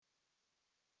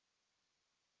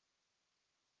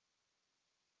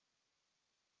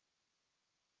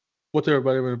What's up,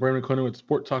 everybody? I'm Brandon Conan with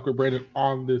Sport Talk with Brandon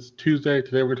on this Tuesday.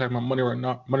 Today we're going to talk about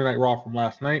Monday Night Raw from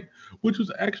last night, which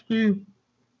was actually an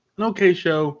okay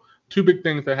show. Two big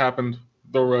things that happened: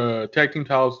 the tag team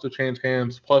titles to change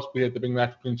hands. Plus, we had the big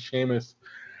match between Sheamus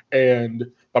and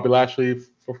Bobby Lashley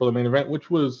for the main event, which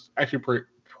was actually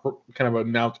kind of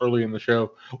announced early in the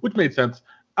show, which made sense.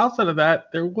 Outside of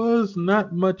that, there was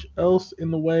not much else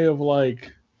in the way of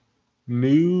like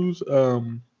news.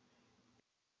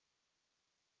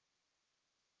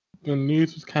 The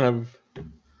news was kind of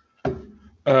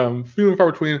few and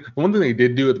far between. The one thing they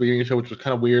did do at the beginning of the show, which was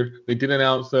kind of weird, they did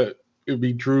announce that it would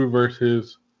be Drew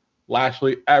versus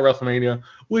Lashley at WrestleMania,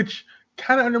 which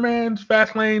kind of undermines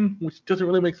Fastlane, which doesn't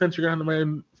really make sense. You're going to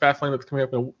undermine Fastlane that's coming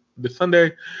up this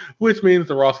Sunday, which means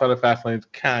the Raw side of Fastlane is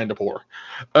kind of poor.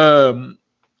 Um,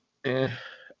 eh,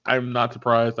 I'm not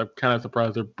surprised. I'm kind of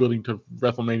surprised they're building to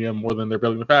WrestleMania more than they're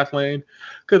building to Fastlane,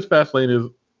 because Fastlane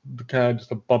is kind of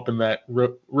just a bump in that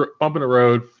bump in the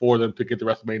road for them to get to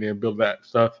WrestleMania and build that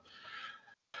stuff.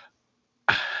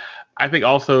 I think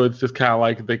also it's just kind of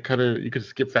like you could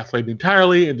skip Fastlane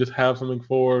entirely and just have something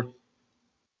for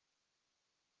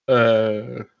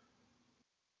uh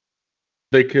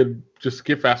they could just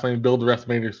skip Fastlane and build the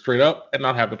WrestleMania straight up and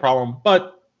not have the problem.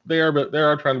 But they are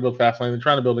trying to build Fastlane. They're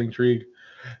trying to build intrigue.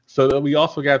 So we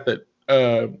also got that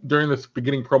during this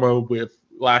beginning promo with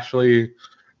Lashley,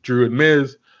 Drew, and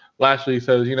Miz. Lashley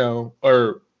says,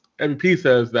 or MVP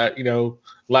says that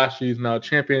Lashley is now a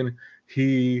champion.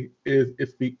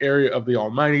 It's the area of the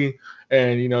Almighty,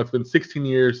 and it's been 16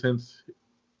 years since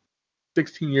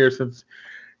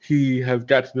he has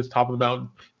got to this top of the mountain.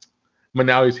 But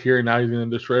now he's here, and now he's going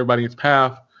to destroy everybody in his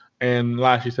path. And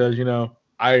Lashley says,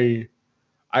 I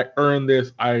earned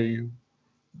this. I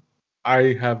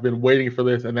have been waiting for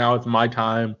this, and now it's my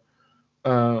time.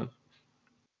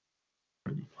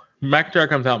 McIntyre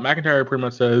comes out. McIntyre pretty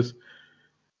much says,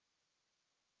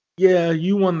 yeah,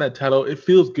 you won that title. It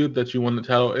feels good that you won the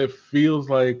title. It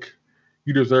feels like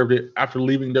you deserved it. After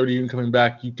leaving WWE and coming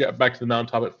back, you get back to the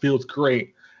mountaintop. It feels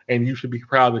great, and you should be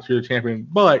proud that you're the champion.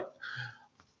 But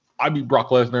I beat Brock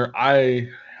Lesnar. I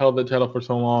held the title for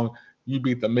so long. You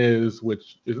beat The Miz,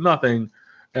 which is nothing,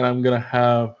 and I'm going to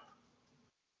have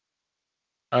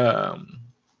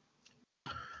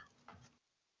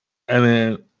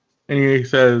and he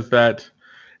says that,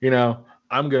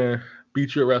 I'm going to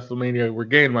beat you at WrestleMania,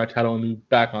 regain my title, and be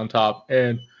back on top.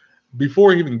 And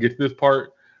before he even gets to this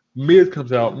part, Miz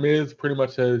comes out. Miz pretty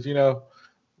much says,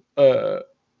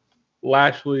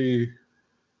 Lashley,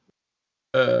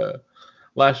 we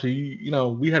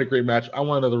had a great match. I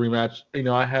want another rematch.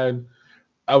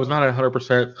 I was not at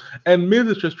 100%. And Miz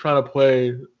is just trying to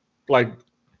play like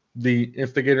the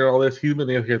instigator in all this. He's been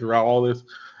the instigator throughout all this.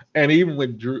 And even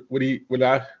when Drew, when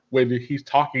he's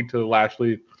talking to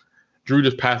Lashley, Drew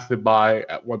just passes it by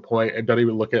at one point and doesn't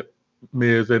even look at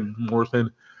Miz and Morrison.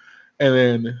 And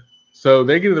then, so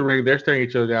they get in the ring. They're staring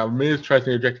each other down. Miz tries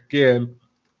to interject again.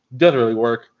 Doesn't really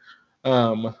work.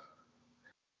 After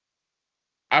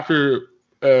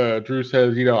Drew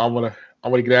says, I want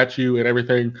to get at you and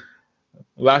everything,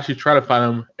 Lashley's trying to find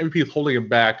him. MVP is holding him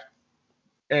back.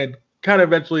 And kind of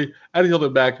eventually, as he holds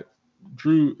him back,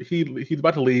 Drew, he's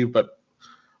about to leave, but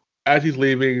as he's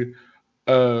leaving,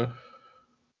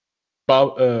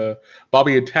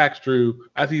 Bobby attacks Drew.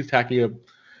 As he's attacking him,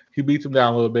 he beats him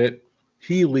down a little bit.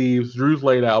 He leaves. Drew's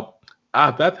laid out.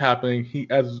 As that's happening,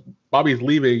 as Bobby's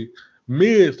leaving,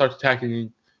 Miz starts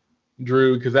attacking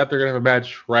Drew because they're gonna have a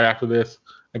match right after this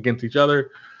against each other.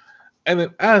 And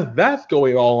then as that's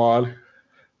going all on,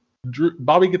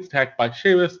 Bobby gets attacked by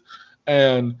Sheamus,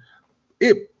 and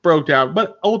it broke down.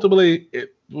 But ultimately,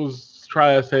 it was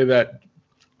trying to say that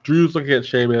Drew's looking at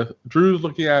Sheamus. Drew's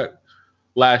looking at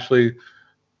Lashley.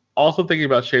 Also thinking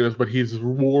about Sheamus, but he's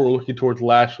more looking towards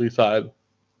Lashley's side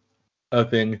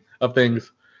of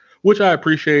things, which I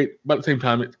appreciate. But at the same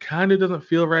time, it kind of doesn't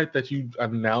feel right that you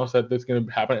announce that this is going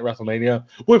to happen at WrestleMania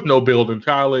with no build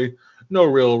entirely, no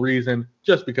real reason,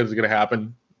 just because it's going to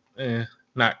happen.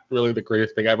 Not really the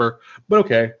greatest thing ever, but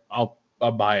okay, I'll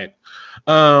buy it.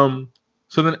 So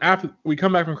then after we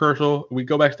come back from commercial, we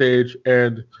go backstage,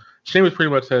 and Sheamus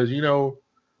pretty much says,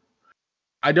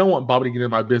 I don't want Bobby to get in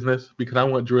my business because I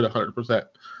want Drew at 100%.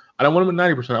 I don't want him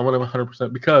at 90%. I want him at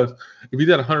 100% because if he's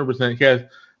at 100%,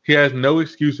 he has no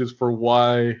excuses for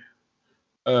why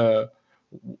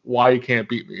he can't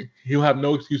beat me. He'll have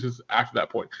no excuses after that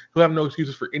point. He'll have no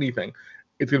excuses for anything.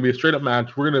 It's going to be a straight up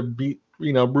match. We're going to beat,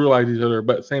 brutalize each other.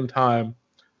 But at the same time,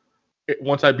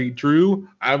 once I beat Drew,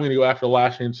 I'm going to go after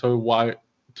Lashley and show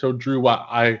Drew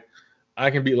why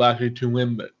I can beat Lashley to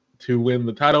win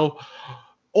the title.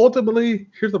 Ultimately,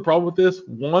 here's the problem with this.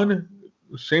 One,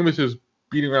 Sheamus is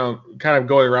beating around, kind of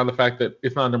going around the fact that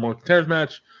it's not a number one contenders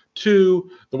match. 2,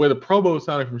 the way the promo is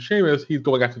sounding from Sheamus, he's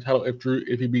going after the title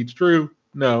if he beats Drew.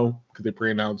 No, because they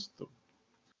pre-announced the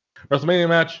WrestleMania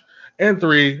match. And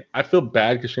 3, I feel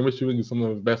bad because Sheamus is doing some of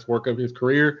the best work of his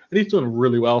career, and he's doing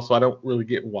really well. So I don't really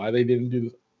get why they didn't do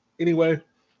this anyway.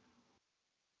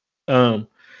 So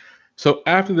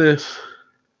after this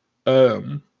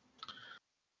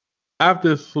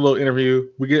little interview,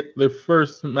 we get the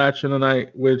first match in the night,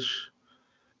 which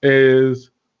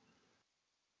is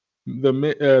the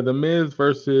Miz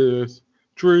versus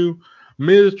Drew.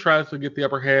 Miz tries to get the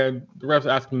upper hand. The ref's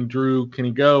asking Drew, can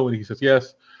he go? And he says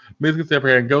yes. Miz gets the upper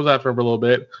hand, goes after him for a little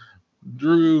bit.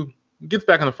 Drew gets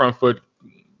back on the front foot,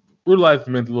 brutalizes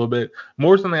Miz a little bit.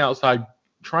 Morrison on the outside,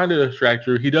 trying to distract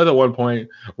Drew. He does at one point.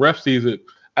 Ref sees it.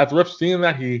 As the ref seeing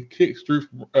that, he kicks Drew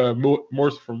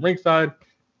Morrison from ringside.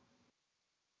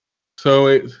 So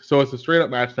it's a straight up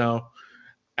match now.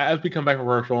 As we come back from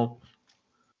commercial,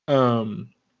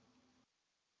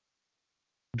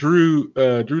 Drew's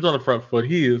on the front foot.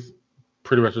 He is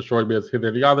pretty much destroyed because hit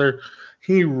the other.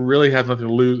 He really has nothing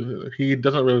to lose. He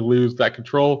doesn't really lose that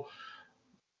control.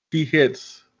 He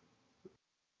hits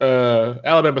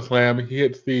Alabama Slam. He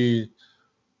hits the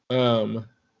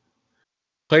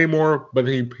Claymore, but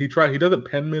he doesn't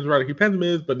pin Miz right. He pins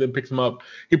Miz, but then picks him up.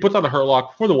 He puts on the Hurt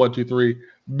Lock for the 1-2-3.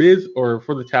 Miz, or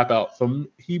for the tap out. So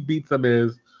he beats the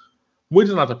Miz, which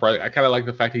is not surprising. I kind of like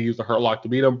the fact he used the Hurt Lock to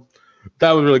beat him.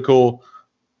 That was really cool.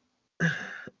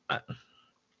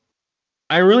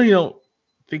 I really don't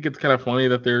think it's kind of funny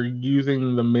that they're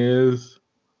using the Miz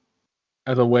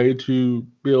as a way to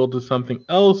build to something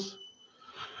else,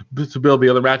 to build the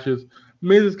other matches.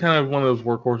 Miz is kind of one of those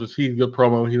workhorses. He's a good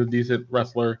promo. He's a decent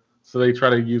wrestler. So they try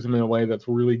to use him in a way that's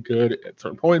really good at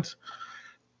certain points.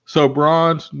 So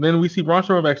then we see Braun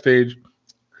Strowman backstage.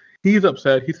 He's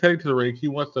upset. He's heading to the ring. He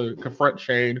wants to confront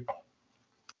Shane.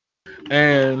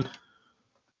 And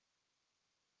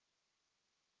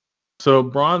so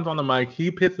Braun's on the mic.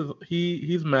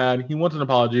 He's mad. He wants an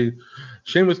apology.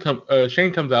 Shane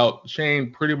comes out.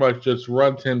 Shane pretty much just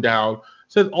runs him down.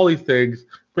 Says all these things.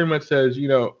 Pretty much says,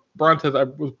 Braun says, I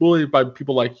was bullied by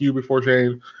people like you before,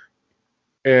 Shane.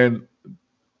 And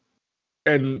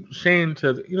Shane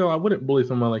says, I wouldn't bully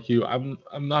someone like you. I'm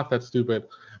not that stupid.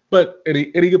 But and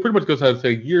he pretty much goes ahead and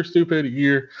say, you're stupid.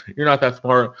 You're not that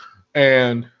smart.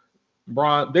 And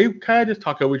Braun, they kind of just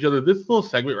talk over each other. This little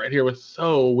segment right here was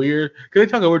so weird because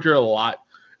they talk over each other a lot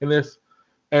in this.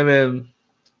 And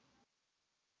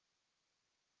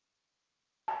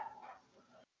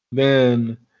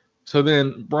then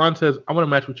Braun says, I want to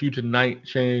match with you tonight,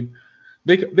 Shane.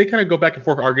 They kind of go back and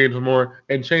forth our games more,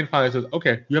 and Shane finally says,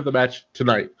 okay, you have the match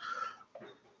tonight.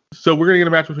 So we're going to get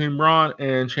a match between Braun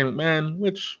and Shane McMahon,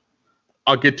 which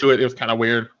I'll get to it. It was kind of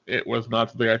weird. It was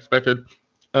not something I expected.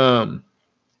 So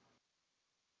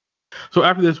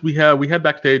after this, we head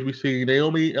backstage. We see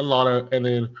Naomi and Lana, and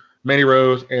then Mandy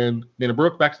Rose and Dana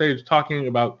Brooke backstage talking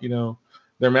about,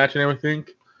 their match and everything.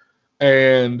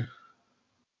 And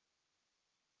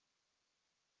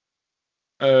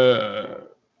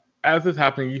as this is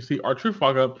happening, you see R-Truth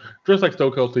walk up, dressed like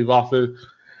Stone Cold Steve Austin,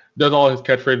 does all his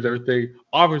catchphrases and everything,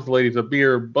 offers the ladies a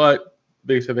beer, but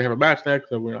they said they have a match next,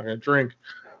 so we're not going to drink.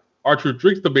 R-Truth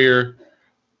drinks the beer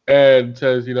and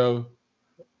says,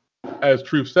 as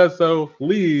Truth says so,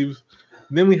 leaves.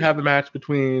 Then we have the match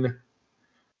between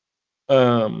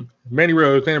Mandy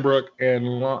Rose, Dana Brooke,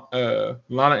 and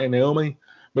Lana and Naomi.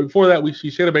 But before that, we see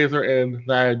Shayna Baszler and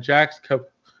Nia Jax come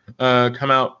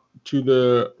out to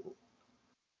the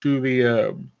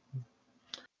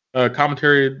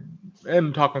commentary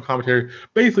and talk on commentary.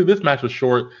 Basically, this match was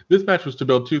short. This match was to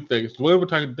build two things. Them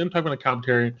talking on the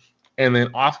commentary, and then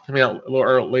Asuka coming out a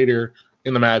little later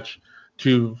in the match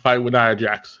to fight with Nia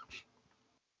Jax.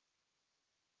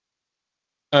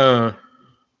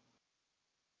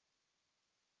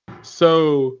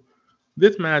 So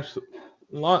this match,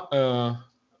 Naomi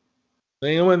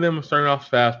and them starting off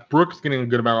fast. Brooke's getting a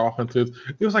good amount of offenses.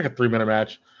 It was like a 3-minute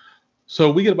match.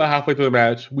 So we get about halfway through the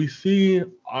match. We see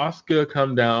Asuka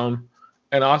come down,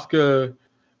 and Asuka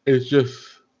is just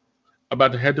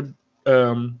about to head to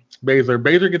Baszler.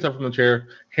 Baszler gets up from the chair,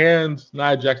 hands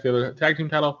Nia Jax the other tag team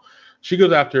title. She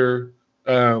goes after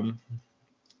Asuka.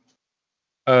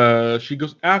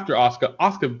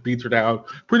 Asuka beats her down.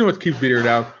 Pretty much keeps beating her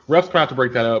down. Refs come out to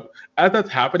break that up. As that's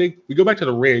happening, we go back to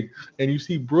the ring, and you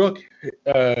see Brooke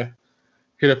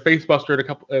hit a face buster and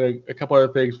a couple other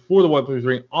things for the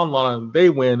 1-3 on Lana. They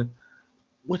win,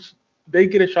 which they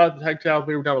get a shot at the tag title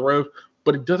later down the road.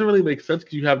 But it doesn't really make sense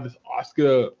because you have this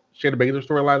Asuka Shayna Baszler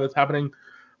storyline that's happening.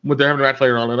 When they're having a match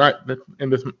later on the night in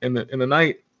the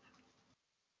night.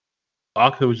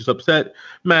 Asuka was just upset,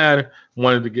 mad,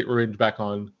 wanted to get revenge back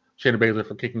on Shayna Baszler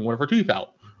for kicking one of her teeth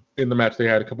out in the match they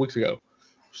had a couple weeks ago.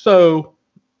 So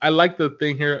I like the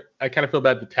thing here. I kind of feel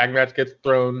bad the tag match gets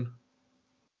thrown.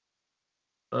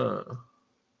 Uh,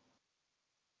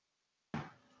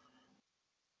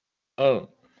 oh.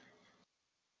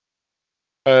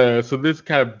 So this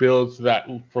kind of builds that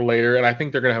for later, and I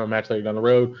think they're going to have a match later down the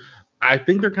road. I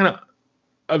think they're kind of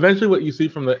eventually what you see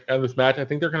from the end of this match. I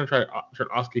think they're going to try to turn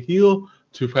Asuka heel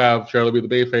to have Charlotte be the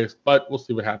babyface, but we'll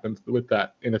see what happens with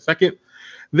that in a second.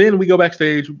 Then we go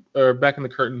backstage, or back in the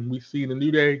curtain. We see the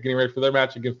New Day getting ready for their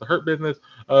match against the Hurt Business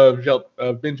of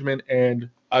Benjamin and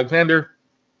Alexander.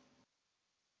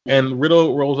 And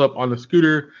Riddle rolls up on the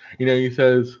scooter. He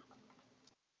says,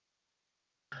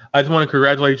 "I just want to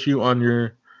congratulate you on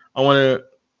your. I want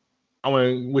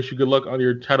to wish you good luck on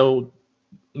your title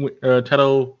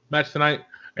match tonight,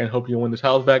 and hope you win the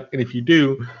titles back. And if you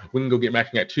do, we can go get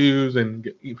matching at twos and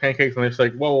eat pancakes." And it's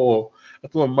like, whoa,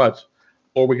 that's a little much.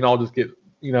 Or we can all just get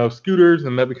scooters,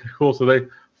 and that'd be kind of cool. So they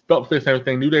belt fist and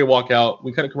everything. New Day walk out.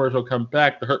 We cut a commercial, come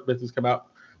back. The Hurt Business come out,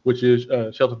 which is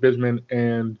Shelton Benjamin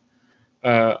and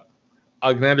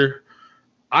Alexander.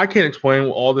 I can't explain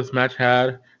what all this match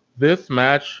had. This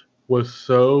match was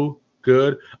so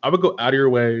good. I would go out of your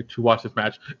way to watch this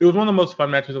match. It was one of the most fun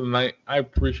matches of the night. I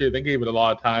appreciate it. They gave it a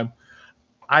lot of time.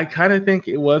 I kind of think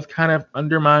it was kind of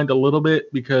undermined a little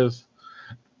bit because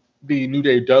the New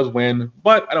Day does win,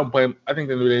 but I don't blame. I think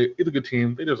the New Day is a good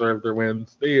team. They deserve their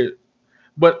wins.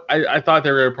 But I thought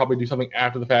they were going to probably do something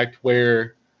after the fact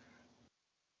where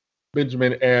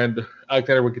Benjamin and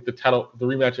Alexander would get the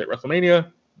rematch at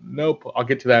WrestleMania. Nope. I'll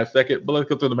get to that in a second, but let's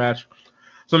go through the match.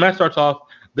 So the match starts off.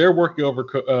 They're working over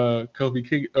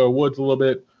Kofi Woods a little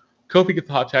bit. Kofi gets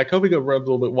the hot tag. Kofi runs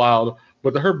a little bit wild,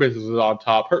 but the Hurt Business is on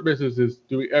top. Hurt Business is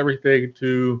doing everything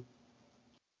to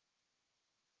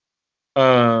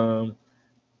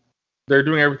they're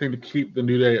doing everything to keep the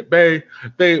New Day at bay.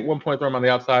 They at one point throw them on the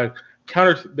outside.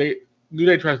 New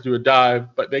Day tries to do a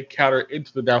dive, but they counter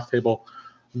into the announce table.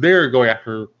 They're going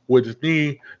after Woods'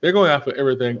 knee. They're going after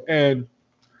everything. And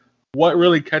what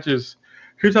really catches,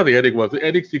 here's how the ending was. The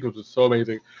ending sequence was so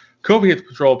amazing. Kofi hits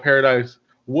Control of Paradise.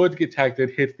 Woods gets tagged in,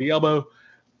 hits the elbow.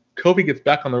 Kofi gets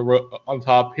back on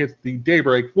top, hits the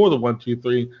Daybreak for the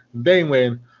 1-2-3. They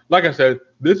win. Like I said,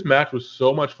 this match was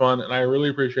so much fun, and I really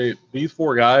appreciate these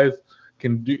four guys.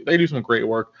 They do some great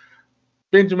work.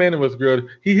 Benjamin was good.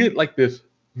 He hit like this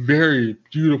very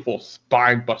beautiful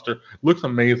spine buster. Looks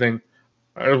amazing.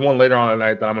 There's one later on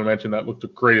tonight that I'm gonna mention that looked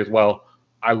great as well.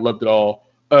 I loved it all.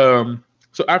 So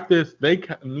after this,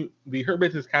 the Hurt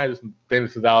Business kind of just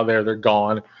finishes out of there. They're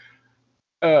gone.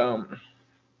 AJ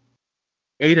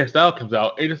Styles comes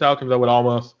out. AJ Styles comes out with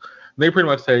almost. They pretty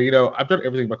much say, I've done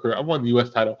everything in my career. I've won the U.S.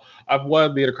 title. I've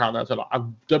won the Intercontinental title.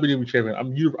 I'm WWE champion.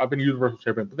 I've been Universal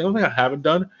champion. But the only thing I haven't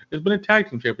done is been a tag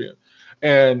team champion.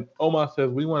 And Omos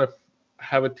says, we want to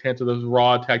have a chance of those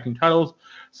Raw tag team titles.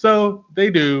 So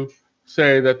they do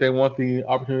say that they want the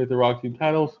opportunity at the Raw team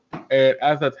titles. And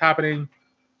as that's happening,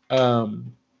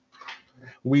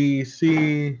 we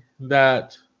see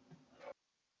that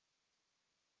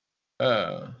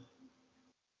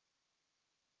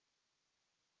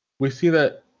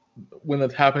when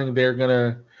that's happening, they're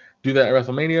gonna do that at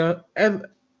WrestleMania. And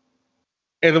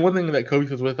the one thing that Kofi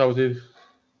says with that was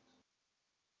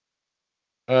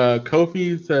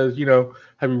Kofi says,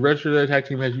 have you registered the tag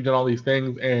team? Has you done all these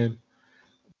things? And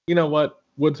you know what?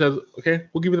 Wood says, okay,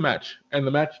 we'll give you the match. And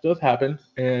the match does happen.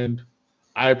 And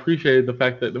I appreciated the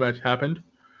fact that the match happened.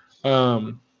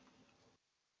 I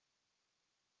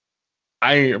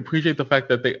appreciate the fact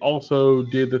that they also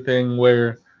did the thing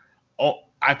where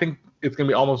I think it's going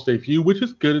to be almost debut, which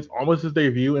is good. It's almost his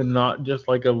debut and not just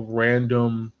like a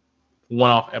random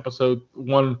one-off episode. It's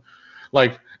going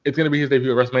to be his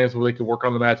debut at WrestleMania so they can work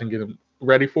on the match and get him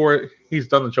ready for it. He's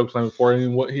done the chokeslam before,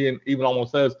 and what he even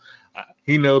almost says,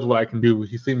 he knows what I can do.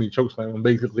 He's seen me chokeslam him,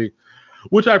 basically,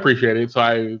 which I appreciated, so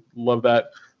I love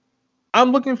that.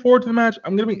 I'm looking forward to the match.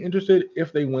 I'm going to be interested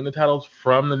if they win the titles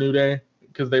from the New Day,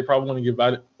 because they probably want to give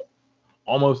that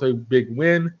almost a big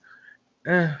win.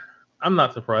 I'm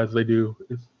not surprised they do.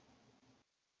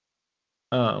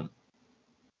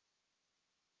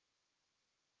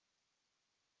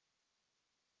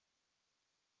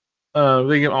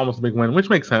 They get almost a big win, which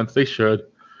makes sense. They should.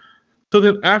 So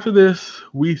then after this,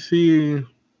 we see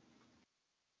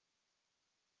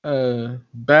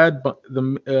Bad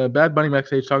Bunny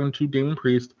backstage talking to Damien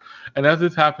Priest, and as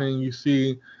it's happening, you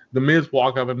see the Miz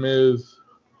walk up, and Miz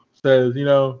says,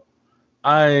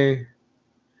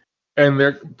 and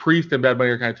their Priest and Bad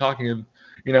Bunny are kind of talking, and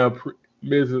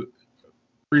Miz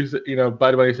Priest, Bad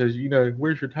Bunny says,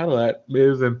 where's your title at,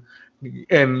 Miz? And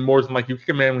Morrison like, you kick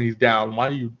a man when he's down. Why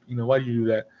do you do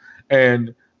that?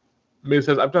 And Miz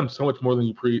says, I've done so much more than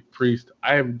you, Priest.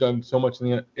 I have done so much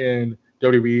in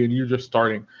WWE, and you're just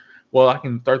starting. Well, I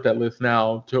can start that list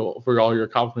now for all your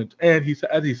accomplishments. And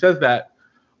as he says that,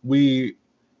 we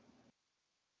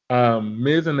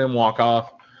Miz and them walk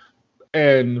off,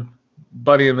 and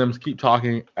Buddy and them keep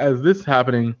talking. As this is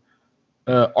happening,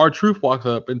 R-Truth walks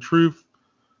up, and Truth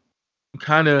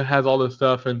kind of has all this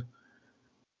stuff, and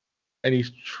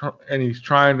he's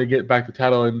trying to get back the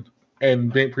title, and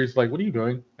Damian Priest is like, what are you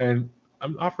doing? And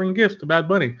I'm offering gifts to Bad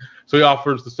Bunny. So he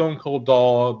offers the Stone Cold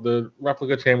doll, the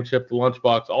replica championship, the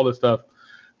lunchbox, all this stuff.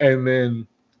 And then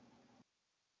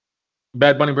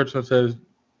Bad Bunny Bridgestone says,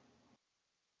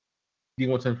 he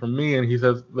wants in from me, and he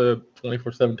says the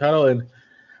 24/7 title. And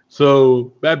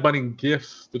so Bad Bunny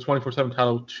gifts the 24/7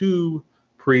 title to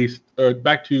Priest, or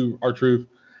back to R-Truth,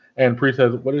 and Priest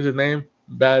says, what is his name?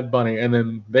 Bad Bunny. And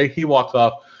then he walks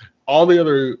off. All the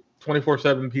other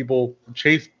 24/7 people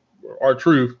chase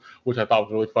R-Truth, which I thought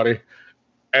was really funny,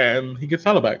 and he gets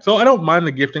title back. So I don't mind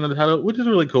the gifting of the title, which is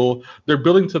really cool. They're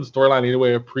building to the storyline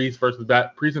anyway of Priest and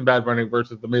Bad Bunny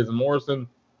versus The Miz and Morrison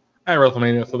at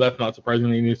WrestleMania, so that's not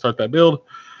surprising. They need to start that build.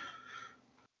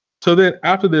 So then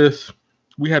after this,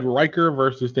 we had Riker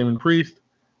versus Damian Priest.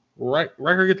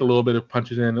 Riker gets a little bit of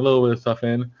punches in, a little bit of stuff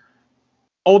in.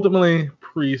 Ultimately,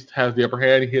 Priest has the upper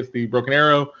hand. He hits the broken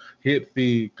arrow. He hits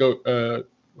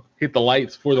hit the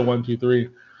lights for the 1, 2, 3.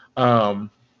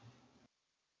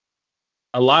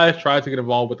 Elias tries to get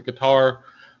involved with the guitar.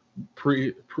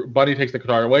 Bunny takes the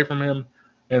guitar away from him,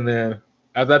 and then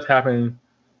as that's happening,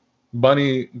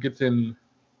 Bunny gets in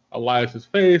Elias's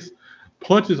face,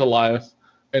 punches Elias,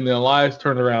 and then Elias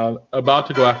turns around, about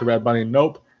to go after Bad Bunny.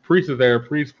 Nope. Priest is there.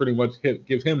 Priest pretty much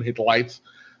gives him hit the lights.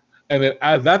 And then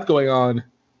as that's going on,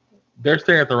 they're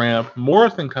staring at the ramp.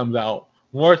 Morrison comes out.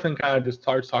 Morrison kind of just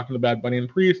starts talking to Bad Bunny and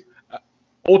Priest.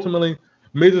 Ultimately,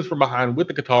 Miz is from behind with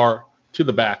the guitar to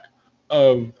the back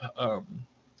of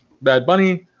Bad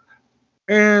Bunny.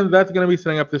 And that's going to be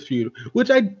setting up this feud, which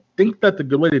I think that's a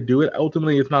good way to do it.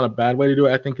 Ultimately, it's not a bad way to do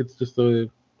it. I think it's just a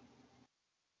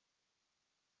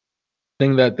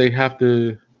thing that they have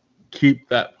to keep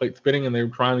that plate spinning, and they're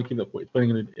trying to keep the plate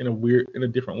spinning in a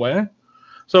different way.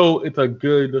 So it's a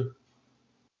good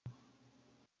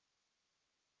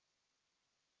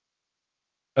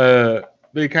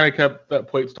they kind of kept that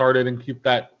plate started and keep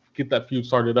that feud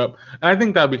started up. And I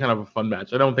think that'd be kind of a fun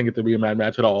match. I don't think it would be a mad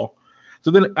match at all. So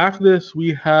then after this,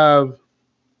 we have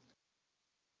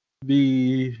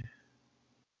a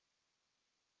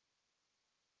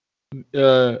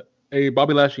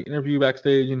Bobby Lashley interview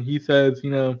backstage, and he says,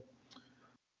 Sheamus,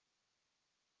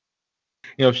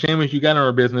 you got in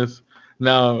our business.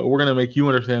 Now we're gonna make you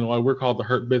understand why we're called the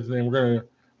Hurt Business, and we're gonna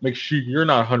make sure you're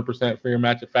not 100% for your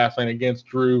match at Fastlane against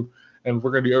Drew, and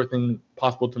we're gonna do everything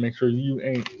possible to make sure you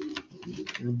ain't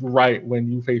right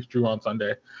when you face Drew on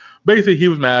Sunday. Basically, he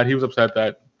was mad. He was upset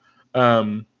that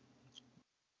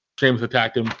Sheamus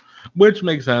attacked him, which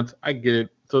makes sense. I get it.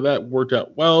 So that worked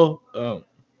out well.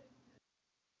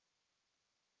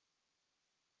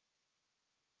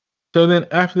 So then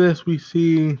after this, we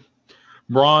see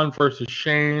Braun versus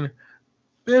Shane.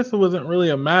 This wasn't really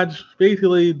a match.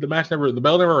 Basically, the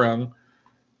bell never rung.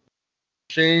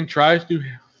 Shane tries to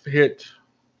hit,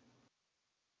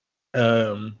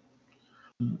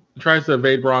 tries to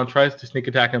evade Braun, tries to sneak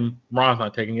attack him. Braun's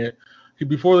not taking it.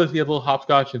 Before this, he has a little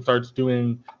hopscotch and starts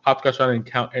doing hopscotch on and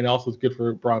count, and also it's good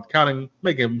for Braun's counting,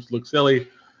 making him look silly.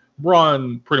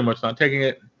 Braun pretty much not taking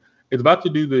it. It's about to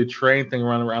do the train thing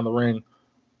around the ring.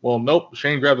 Well, nope.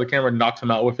 Shane grabs the camera and knocks him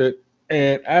out with it.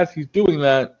 And as he's doing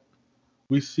that,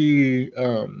 we see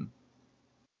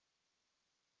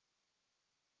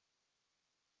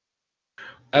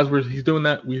he's doing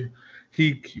that,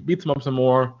 he beats him up some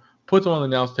more, puts him on the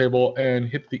announce table, and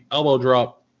hits the elbow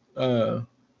drop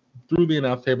through the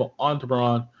announce table onto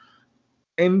Braun,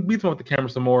 and beats him up with the camera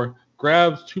some more.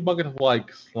 Grabs 2 buckets of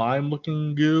like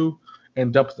slime-looking goo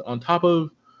and dumps it on top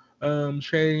of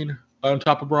Shane, on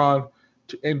top of Braun,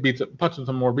 and punches him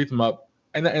some more, beats him up,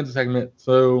 and that ends the segment.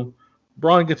 So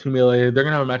Braun gets humiliated. They're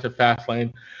gonna have a match at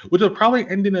Fastlane, which will probably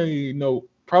end in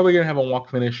probably gonna have a walk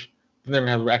finish. Then they're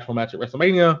gonna have an actual match at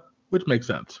WrestleMania, which makes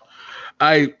sense.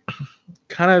 I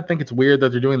kind of think it's weird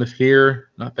that they're doing this here,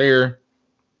 not there,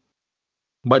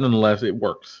 but nonetheless, it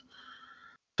works.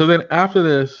 So then after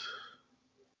this,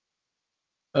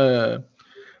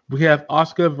 we have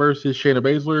Asuka versus Shayna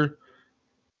Baszler.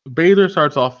 Baszler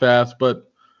starts off fast,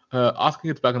 but Asuka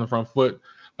gets back on the front foot.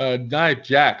 Nia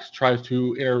Jax tries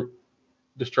to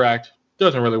distract.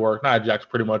 Doesn't really work. Nia Jax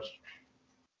pretty much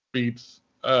gets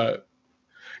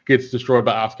destroyed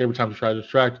by Asuka every time she tries to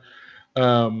distract.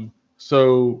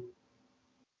 So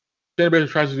Shayna Baszler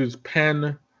tries to do this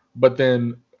pin, but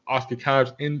then Asuka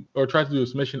counters or tries to do a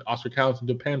submission. Asuka counters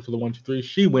into pin for the 1-2-3.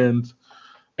 She wins,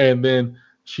 and then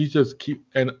she just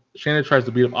and Shayna tries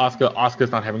to beat up Asuka.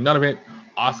 Asuka's not having none of it.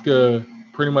 Asuka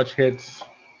pretty much hits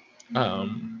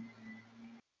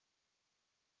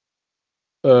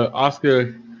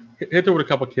Asuka hits her with a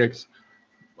couple kicks,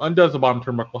 undoes the bottom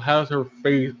turnbuckle, has her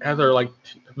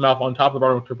mouth on top of the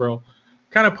bottom turnbuckle,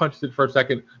 kind of punches it for a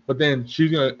second, but then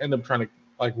she's gonna end up trying to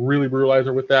really brutalize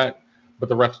her with that, but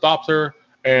the ref stops her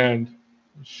and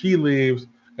she leaves,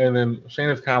 and then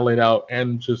Shayna's kind of laid out,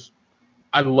 and just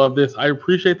I love this. I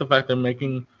appreciate the fact they're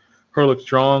making her look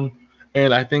strong,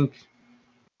 and I think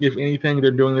if anything,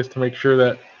 they're doing this to make sure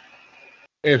that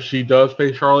if she does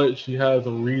face Charlotte, she has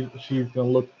a reason. She's gonna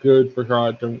look good for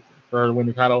Charlotte for her to win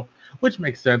the title, which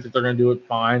makes sense. If they're gonna do it,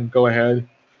 fine, go ahead.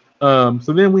 So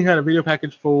then we had a video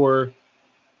package for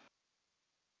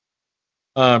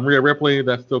Rhea Ripley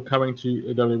that's still coming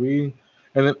to WWE,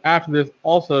 and then after this,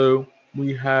 also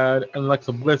we had an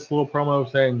Alexa Bliss little promo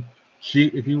saying,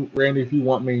 Randy, if you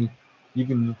want me, you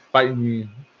can fight me.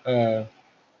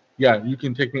 You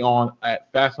can take me on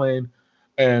at Fastlane,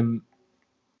 and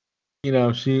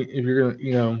if you're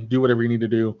gonna, do whatever you need to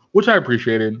do, which I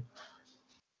appreciated.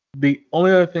 The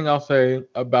only other thing I'll say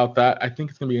about that, I think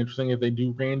it's gonna be interesting if they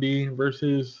do Randy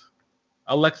versus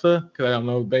Alexa, because I don't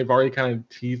know, they've already kind of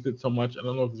teased it so much. I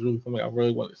don't know if it's really something I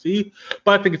really want to see,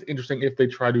 but I think it's interesting if they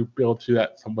try to build to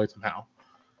that some way somehow.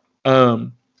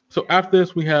 So after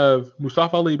this, we have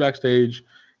Mustafa Ali backstage.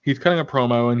 He's cutting a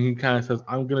promo, and he kind of says,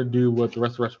 "I'm gonna do what the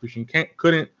rest of Retribution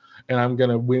couldn't, and I'm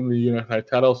gonna win the Unified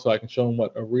title so I can show them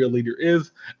what a real leader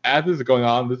is." As this is going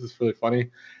on, this is really funny.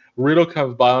 Riddle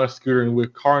comes by on a scooter and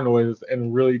with car noise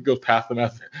and really goes past them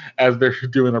as they're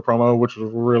doing a promo, which was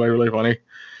really, really funny.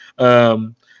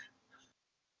 So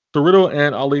Riddle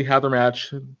and Ali have their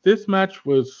match. This match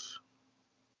was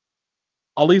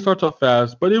Ali starts off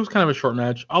fast, but it was kind of a short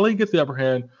match. Ali gets the upper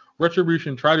hand.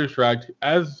 Retribution try to distract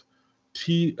as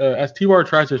T-Bar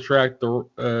tries to distract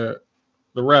the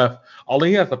ref.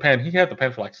 Ali has the pen. He had the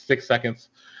pen for like 6 seconds.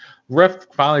 Ref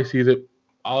finally sees it.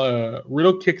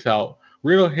 Riddle kicks out.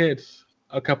 Riddle hits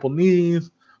a couple knees,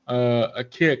 a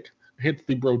kick, hits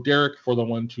the Bro Derek for the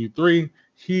 1-2-3.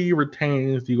 He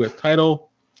retains the U.S. title.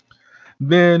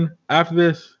 Then after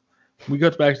this, we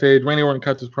go to backstage. Randy Orton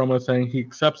cuts his promo saying he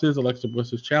accepts his Alexa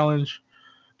Bliss's challenge,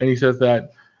 and he says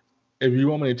that if you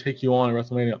want me to take you on at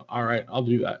WrestleMania, all right, I'll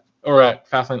do that. Or at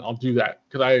Fastlane, I'll do that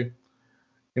because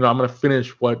I'm going to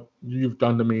finish what you've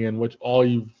done to me and what all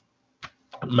you've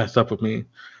messed up with me.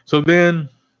 So then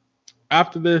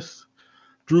after this,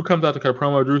 Drew comes out to cut a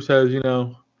promo. Drew says,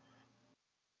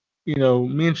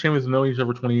 me and Sheamus know each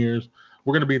other for 20 years.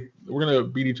 We're gonna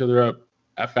beat each other up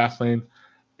at Fastlane,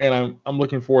 and I'm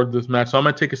looking forward to this match. So I'm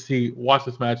gonna take a seat, watch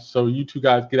this match. So you two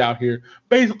guys get out here,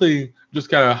 basically just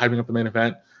kind of hyping up the main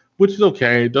event, which is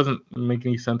okay. It doesn't make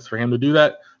any sense for him to do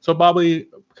that. So Bobby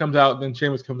comes out, then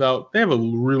Sheamus comes out. They have a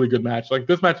really good match. Like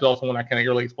this match is also one I can't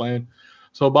really explain.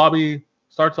 So Bobby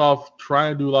starts off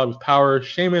trying to do a lot of his power.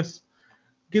 Sheamus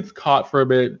gets caught for a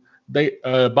bit.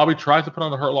 Bobby tries to put on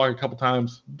the Hurt Lock a couple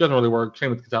times. Doesn't really work.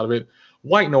 Sheamus gets out of it.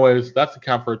 White noise. That's the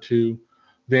count for a 2.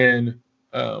 Then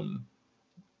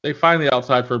they find the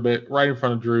outside for a bit, right in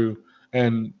front of Drew,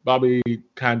 and Bobby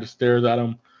kind of stares at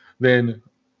him. Then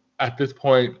at this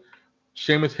point,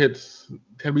 Sheamus hits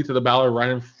 10 beats of the Balor right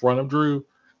in front of Drew.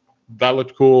 That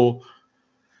looked cool.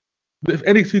 The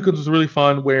ending sequence was really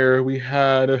fun where we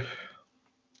had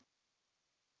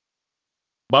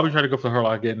Bobby tried to go for the Hurt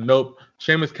Lock again. Nope.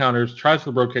 Sheamus counters, tries for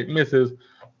the Bro Kick, misses.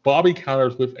 Bobby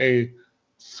counters with a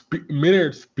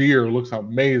mid-air spear. Looks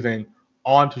amazing.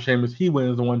 On to Sheamus. He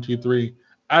wins the 1-2-3.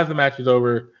 As the match is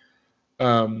over,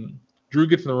 Drew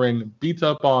gets in the ring, beats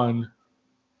up on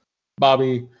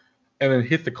Bobby, and then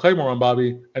hits the Claymore on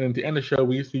Bobby. And at the end of the show,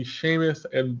 we see Sheamus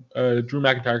and Drew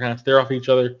McIntyre kind of stare off each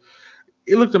other.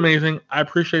 It looked amazing. I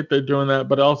appreciate they're doing that,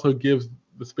 but it also gives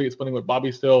the space spinning with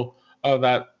Bobby still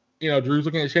that Drew's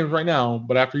looking at Sheamus right now,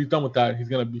 but after he's done with that, he's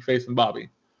going to be facing Bobby,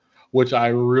 which I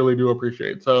really do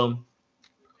appreciate. So,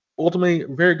 ultimately,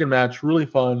 very good match, really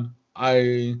fun.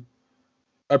 I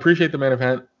appreciate the main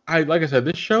event. Like I said,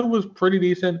 this show was pretty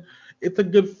decent. It's a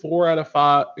good 4 out of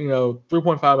 5,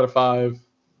 3.5 out of 5,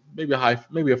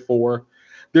 maybe a 4.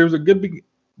 There's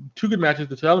two good matches.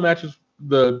 The title matches,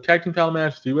 the tag team title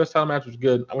match, the U.S. title match was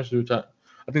good. I think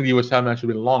the U.S. title match should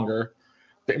have been longer.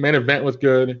 The main event was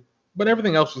good. But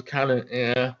everything else was kind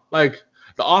of Like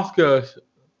the Asuka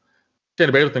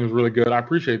Shayna Baszler thing was really good. I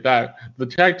appreciate that. The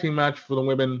tag team match for the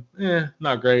women,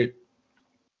 not great.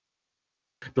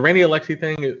 The Randy Alexa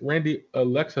thing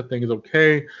is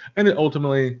okay, and then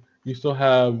ultimately you still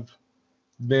have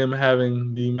them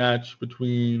having the match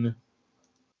between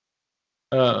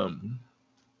the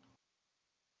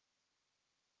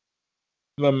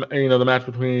match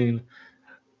between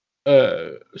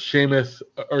Sheamus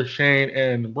or Shane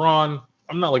and Braun.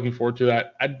 I'm not looking forward to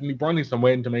that. Braun needs some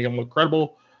weight to make him look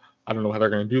credible. I don't know how they're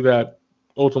going to do that.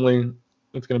 Ultimately,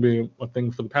 it's going to be a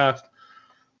thing for the past.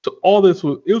 So all this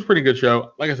was a pretty good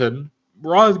show. Like I said,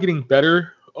 Raw is getting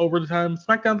better over the time.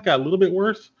 SmackDown's got a little bit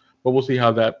worse, but we'll see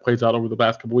how that plays out over the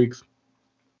past couple weeks.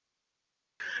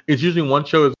 It's usually one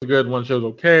show is good, one show's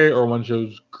okay, or one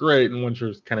show's great, and one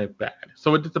show's kind of bad.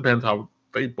 So it just depends how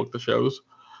they book the shows.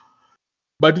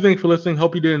 But I do thank you for listening.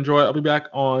 Hope you did enjoy it. I'll be back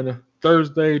on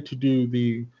Thursday to do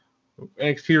the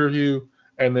NXT review,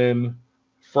 and then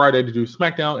Friday to do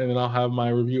SmackDown, and then I'll have my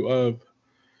review of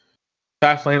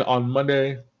Fastlane on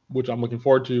Monday, which I'm looking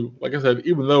forward to. Like I said,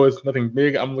 even though it's nothing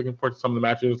big, I'm looking forward to some of the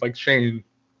matches like Shane,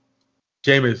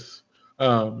 Sheamus,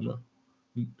 Drew,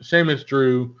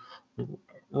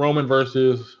 Roman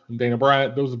versus Dana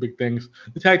Bryan. Those are big things.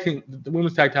 The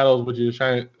women's tag titles, which is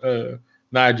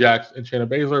Nia Jax and Shayna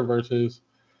Baszler versus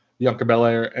Bianca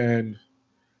Belair and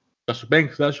Sasha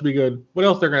Banks. That should be good. What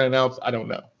else they're going to announce, I don't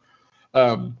know.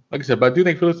 Like I said, but I do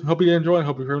thank you for listening. Hope you enjoy and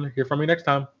hope you hear from me next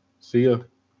time. See ya.